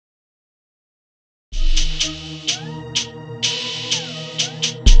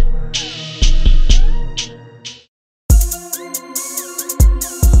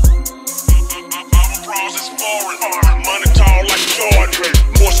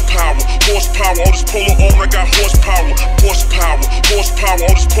horsepower, all this P.O.L.O on, I got horsepower, horsepower, horsepower,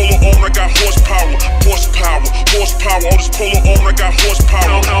 all this P.O.L.O on, I got horsepower, horsepower, horsepower, all this P.O.L.O on, I got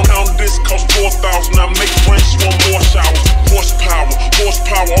horsepower. Count this cost 4,000, I make rain, swarm more showers. Horsepower,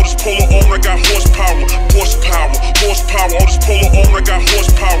 horsepower, all this P.O.L.O on, I got horsepower, horsepower, horsepower, all this P.O.L.O on, I got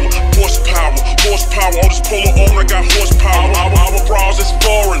horsepower, horsepower, horsepower, all this P.O.L.O on, I got horsepower. Our bras is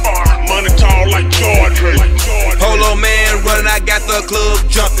foreign, money tall like George. P.O.L.O man running, I got the club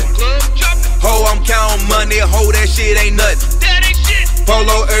jumping. Ho, I'm counting money, ho, that shit ain't nothing.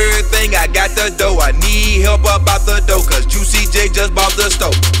 P.O.L.O everything, I got the dough. I need help about the dough, cause Juicy J just bought the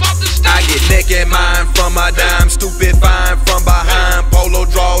stove. I get naked mine from my dime, stupid fine from behind. P.O.L.O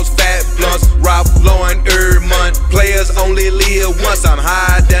draws fat blunts, Ralph blowing every month. Players only live once, I'm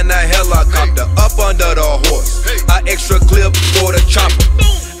higher than a helicopter, up under the horse. An extra clip for the chopper.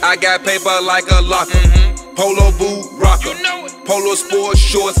 I got paper like a locker. P.O.L.O boot rocker. P.O.L.O sports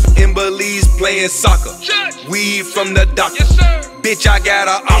shorts in Belize playing soccer. Weed from the doctor. Bitch, I got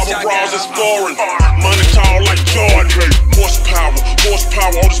a Our bras is foreign, money tall like George. Horsepower,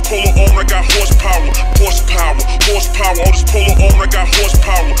 horsepower, all this P.O.L.O on, I got horsepower, horsepower, horsepower, all this P.O.L.O on, I got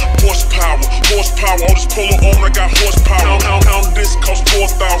horsepower, horsepower, horsepower, all this P.O.L.O on, I got horsepower. Count this cost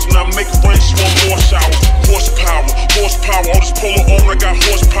 4,000, I make rain, swarm more showers. Horsepower, horsepower, all this P.O.L.O on, I got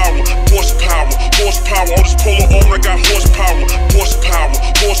horsepower, horsepower, horsepower, all this P.O.L.O on, I got horsepower, horsepower,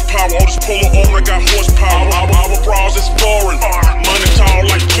 horsepower, all this P.O.L.O on, I got horsepower. Our bras is foreign, money tall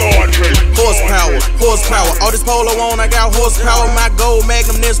like George. Horsepower, horsepower, all this P.O.L.O on, I got horsepower. My gold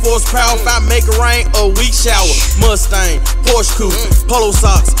magnum, this horsepower. If I make it rain, a week shower. Mustang, Porsche coupe, P.O.L.O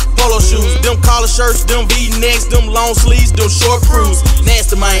socks, P.O.L.O shoes, them collar shirts, them V-necks, them long sleeves, them short crews.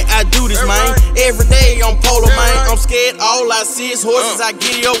 Nasty man, I do this man, every day on P.O.L.O man. I'm scared, all I see is horses. I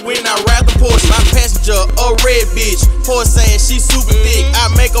get up when I ride the Porsche. My passenger, a red bitch, horse ass, she super thick.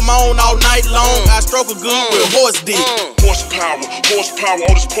 I make them on all night long. I stroke a good with horse dick. Horsepower, horsepower,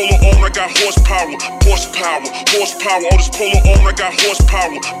 all this P.O.L.O on, I got horsepower, horsepower, horsepower, all this P.O.L.O on, I got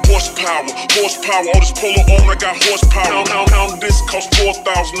horsepower, horsepower, horsepower, all this P.O.L.O on, I got horsepower. Count this cost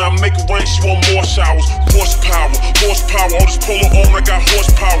 4,000, I make rain, swarm more showers. Horsepower, horsepower, all this P.O.L.O on, I got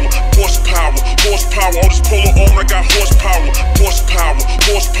horsepower, horsepower, horsepower, all this P.O.L.O on, I got horsepower, horsepower,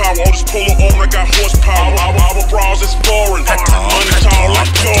 horsepower, all this P.O.L.O on, I got horsepower. Our bras is foreign, money tall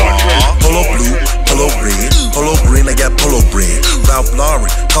like George. P.O.L.O blue, P.O.L.O red, P.O.L.O green, I got P.O.L.O bread. Ralph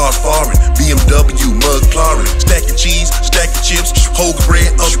Lauren, cars foreign, BMW, mug clarin'. Stacking cheese, stacking chips, whole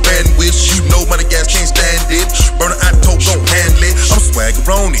bread, spreading whips. You know money gas can't stand it. Burner I told, don't handle it. I'm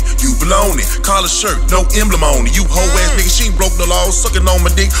swaggeroni, you baloney. Collar shirt, no emblem on it. You hoe ass nigga, she ain't broke the law. Sucking on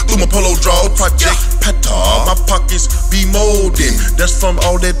my dick through my P.O.L.O draw. Project Pata, my pockets be molding. That's from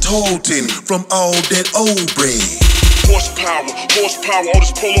all that toting, from all that old bread. Horsepower, horsepower, all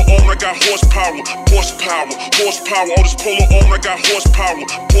this P.O.L.O on, I got horsepower, horsepower, horsepower, all this P.O.L.O on, I got horsepower,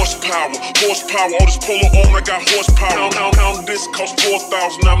 horsepower, horsepower, all this P.O.L.O on, I got horsepower. Count this cost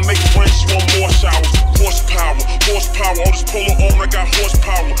 4,000, I make rain, swarm more showers. Horsepower, horsepower, all this P.O.L.O on, I got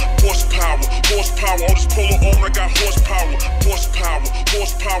horsepower, horsepower, horsepower, all this P.O.L.O on, I got horsepower, horsepower,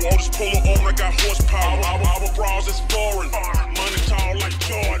 horsepower, all this P.O.L.O on, I got horsepower. Our bras is foreign.